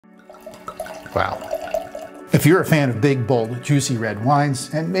Wow. If you're a fan of big, bold, juicy red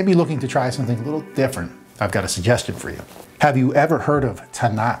wines and maybe looking to try something a little different, I've got a suggestion for you. Have you ever heard of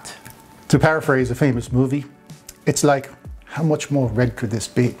Tannat? To paraphrase a famous movie, it's like, how much more red could this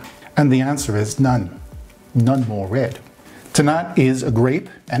be? And the answer is none. None more red. Tannat is a grape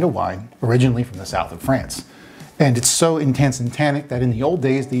and a wine originally from the south of France. And it's so intense and tannic that in the old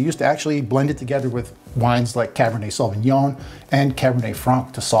days, they used to actually blend it together with wines like Cabernet Sauvignon and Cabernet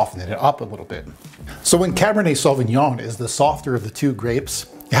Franc to soften it up a little bit. So when Cabernet Sauvignon is the softer of the two grapes,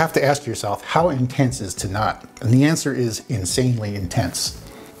 you have to ask yourself, how intense is Tannat? And the answer is insanely intense.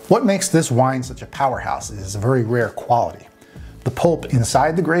 What makes this wine such a powerhouse is a very rare quality. The pulp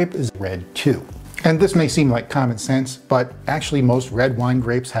inside the grape is red too. And this may seem like common sense, but actually most red wine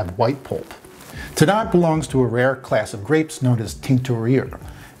grapes have white pulp. Tannat belongs to a rare class of grapes known as teinturier.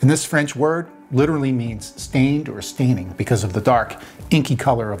 And this French word literally means stained or staining because of the dark, inky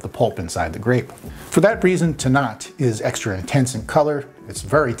color of the pulp inside the grape. For that reason, Tannat is extra intense in color, it's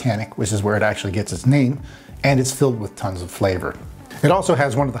very tannic, which is where it actually gets its name, and it's filled with tons of flavor. It also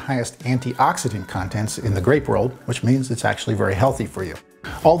has one of the highest antioxidant contents in the grape world, which means it's actually very healthy for you.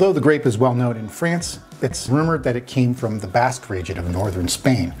 Although the grape is well known in France, it's rumored that it came from the Basque region of northern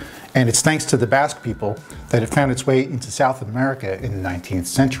Spain, and it's thanks to the Basque people that it found its way into South America in the 19th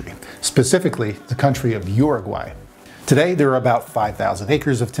century, specifically the country of Uruguay. Today there are about 5,000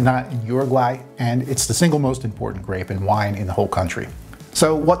 acres of Tannat in Uruguay, and it's the single most important grape and wine in the whole country.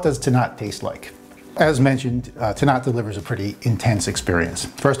 So what does Tannat taste like? As mentioned, Tannat delivers a pretty intense experience.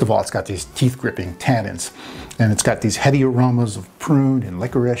 First of all, it's got these teeth-gripping tannins, and it's got these heady aromas of prune and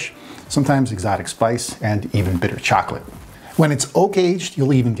licorice, sometimes exotic spice, and even bitter chocolate. When it's oak-aged,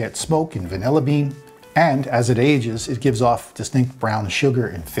 you'll even get smoke and vanilla bean, and as it ages, it gives off distinct brown sugar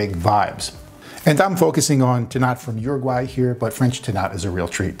and fig vibes. And I'm focusing on Tannat from Uruguay here, but French Tannat is a real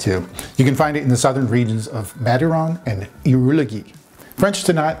treat too. You can find it in the southern regions of Madiran and Uruguay. French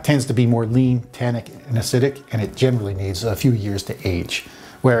Tannat tends to be more lean, tannic, and acidic, and it generally needs a few years to age.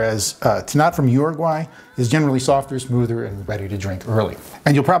 Whereas Tannat from Uruguay is generally softer, smoother, and ready to drink early.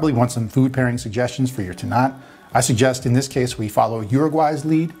 And you'll probably want some food pairing suggestions for your Tannat. I suggest in this case we follow Uruguay's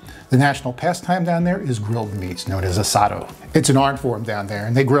lead. The national pastime down there is grilled meats, known as asado. It's an art form down there,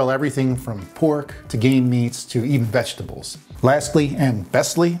 and they grill everything from pork to game meats to even vegetables. Lastly, and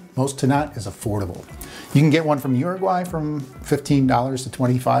bestly, most Tannat is affordable. You can get one from Uruguay from $15 to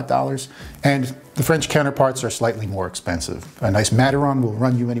 $25, and the French counterparts are slightly more expensive. A nice Madiran will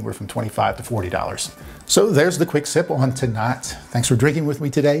run you anywhere from $25 to $40. So there's the quick sip on Tannat. Thanks for drinking with me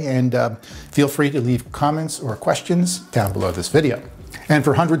today, and feel free to leave comments or questions down below this video. And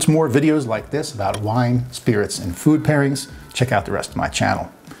for hundreds more videos like this about wine, spirits, and food pairings, check out the rest of my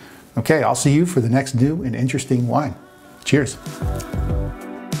channel. Okay, I'll see you for the next new and interesting wine. Cheers.